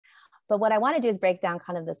But what I want to do is break down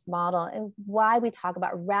kind of this model and why we talk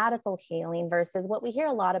about radical healing versus what we hear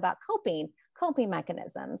a lot about coping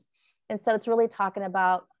mechanisms. And so it's really talking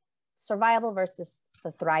about survival versus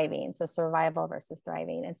the thriving. So survival versus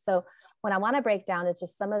thriving. And so what I want to break down is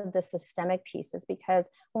just some of the systemic pieces, because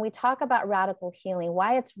when we talk about radical healing,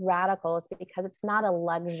 why it's radical is because it's not a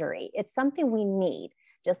luxury. It's something we need,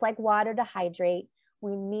 just like water to hydrate.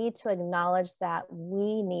 We need to acknowledge that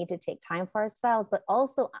we need to take time for ourselves, but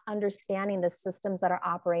also understanding the systems that are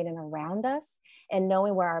operating around us and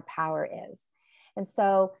knowing where our power is. And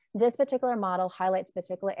so this particular model highlights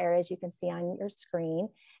particular areas you can see on your screen.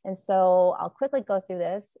 And so I'll quickly go through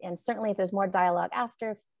this. And certainly if there's more dialogue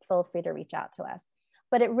after, feel free to reach out to us.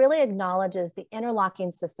 But it really acknowledges the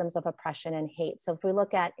interlocking systems of oppression and hate. So if we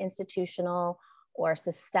look at institutional or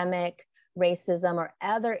systemic racism or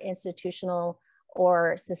other institutional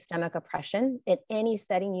or systemic oppression in any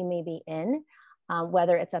setting you may be in,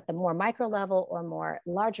 whether it's at the more micro level or more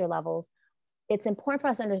larger levels, it's important for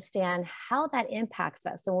us to understand how that impacts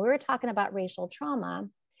us. So when we were talking about racial trauma,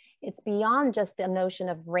 it's beyond just the notion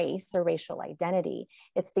of race or racial identity.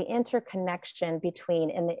 It's the interconnection between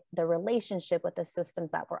and the relationship with the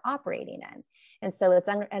systems that we're operating in. And so it's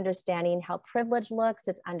understanding how privilege looks,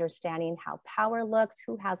 it's understanding how power looks,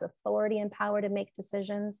 who has authority and power to make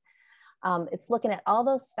decisions. It's looking at all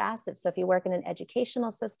those facets. So if you work in an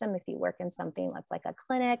educational system, if you work in something that's like a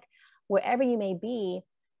clinic, wherever you may be,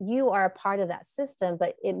 you are a part of that system,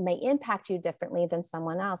 but it may impact you differently than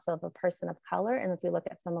someone else. So if a person of color, and if we look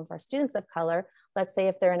at some of our students of color, let's say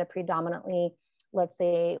if they're in a predominantly, let's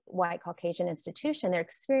say, white Caucasian institution, their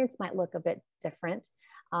experience might look a bit different,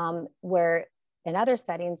 where in other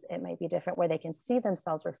settings, it might be different, where they can see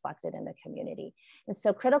themselves reflected in the community. And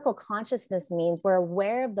so critical consciousness means we're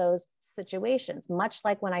aware of those situations, much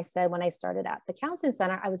like when I said, when I started at the counseling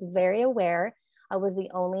center, I was very aware. I was the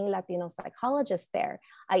only Latino psychologist there.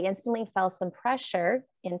 I instantly felt some pressure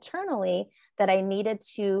internally that I needed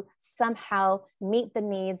to somehow meet the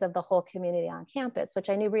needs of the whole community on campus, which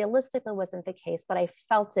I knew realistically wasn't the case, but I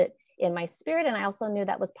felt it in my spirit. And I also knew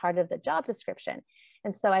that was part of the job description.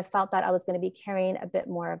 And so I felt that I was going to be carrying a bit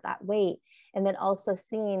more of that weight. And then also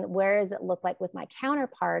seeing where does it look like with my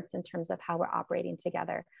counterparts in terms of how we're operating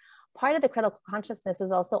together. Part of the critical consciousness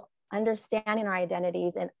is also understanding our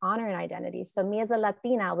identities and honoring identities. So me as a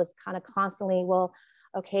Latina was kind of constantly, well,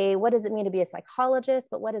 okay, what does it mean to be a psychologist?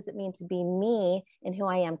 But what does it mean to be me and who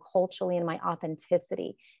I am culturally and my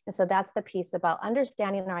authenticity? And so that's the piece about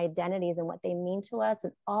understanding our identities and what they mean to us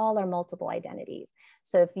and all our multiple identities.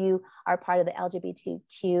 So if you are part of the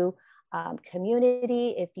LGBTQ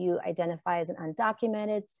community, if you identify as an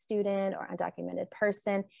undocumented student or undocumented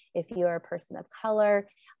person, if you're a person of color,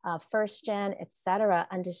 first gen, etc.,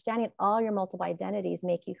 understanding all your multiple identities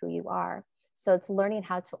make you who you are. So it's learning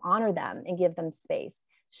how to honor them and give them space.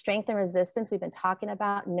 Strength and resistance, we've been talking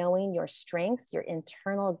about knowing your strengths, your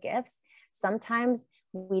internal gifts. Sometimes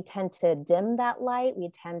we tend to dim that light.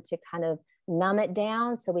 We tend to kind of numb it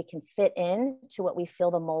down so we can fit in to what we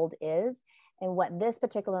feel the mold is. And what this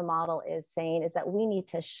particular model is saying is that we need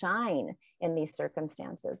to shine in these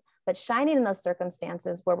circumstances. But shining in those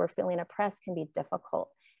circumstances where we're feeling oppressed can be difficult.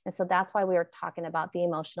 And so that's why we were talking about the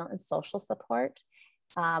emotional and social support,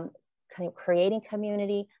 creating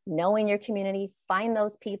community, knowing your community, find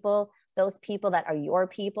those people that are your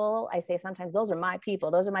people. I say sometimes those are my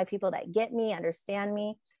people. Those are my people that get me, understand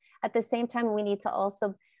me. At the same time, we need to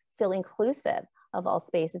also feel inclusive of all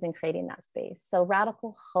spaces and creating that space. So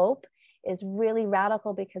radical hope is really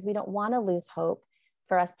radical because we don't want to lose hope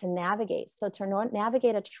for us to navigate. So to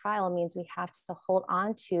navigate a trial means we have to hold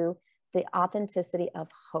on to the authenticity of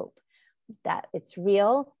hope, that it's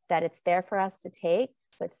real, that it's there for us to take,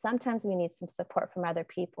 but sometimes we need some support from other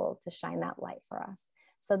people to shine that light for us.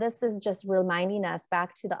 So this is just reminding us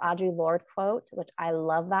back to the Audre Lorde quote, which I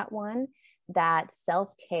love that one, that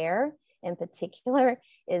self-care in particular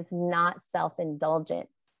is not self-indulgent.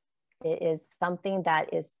 It is something that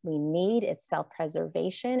we need, it's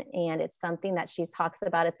self-preservation, and it's something that she talks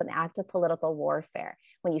about, it's an act of political warfare.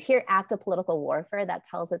 When you hear act of political warfare, that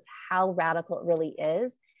tells us how radical it really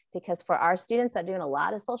is, because for our students that are doing a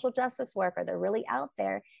lot of social justice work, or they're really out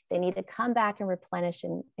there, they need to come back and replenish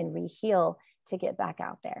and re-heal to get back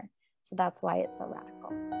out there. So that's why it's so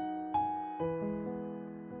radical.